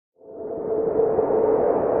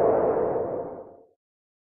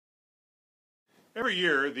Every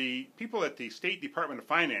year, the people at the State Department of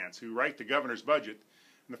Finance who write the governor's budget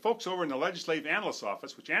and the folks over in the Legislative Analyst's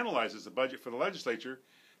Office, which analyzes the budget for the legislature,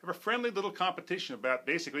 have a friendly little competition about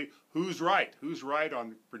basically who's right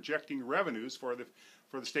on projecting revenues for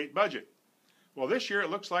the state budget. Well, this year it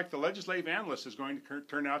looks like the legislative analyst is going to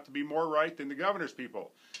turn out to be more right than the governor's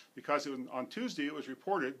people, because on Tuesday it was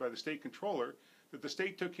reported by the state controller that the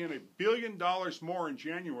state took in $1 billion more in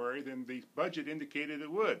January than the budget indicated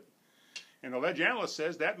it would. And the ledge analyst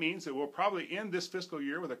says that means that we'll probably end this fiscal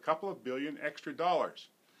year with a couple of billion extra dollars.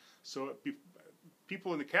 So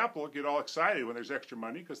people in the Capitol get all excited when there's extra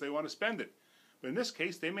money because they want to spend it. But in this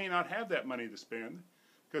case, they may not have that money to spend,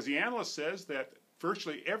 because the analyst says that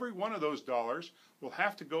virtually every one of those dollars will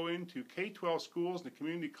have to go into K-12 schools and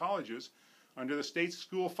community colleges under the state's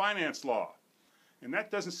school finance law. And that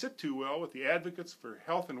doesn't sit too well with the advocates for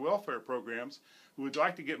health and welfare programs who would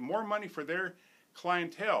like to get more money for their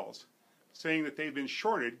clienteles, saying that they've been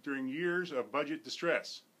shorted during years of budget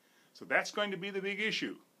distress. So that's going to be the big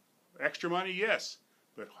issue. Extra money, yes,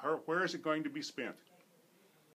 but where is it going to be spent?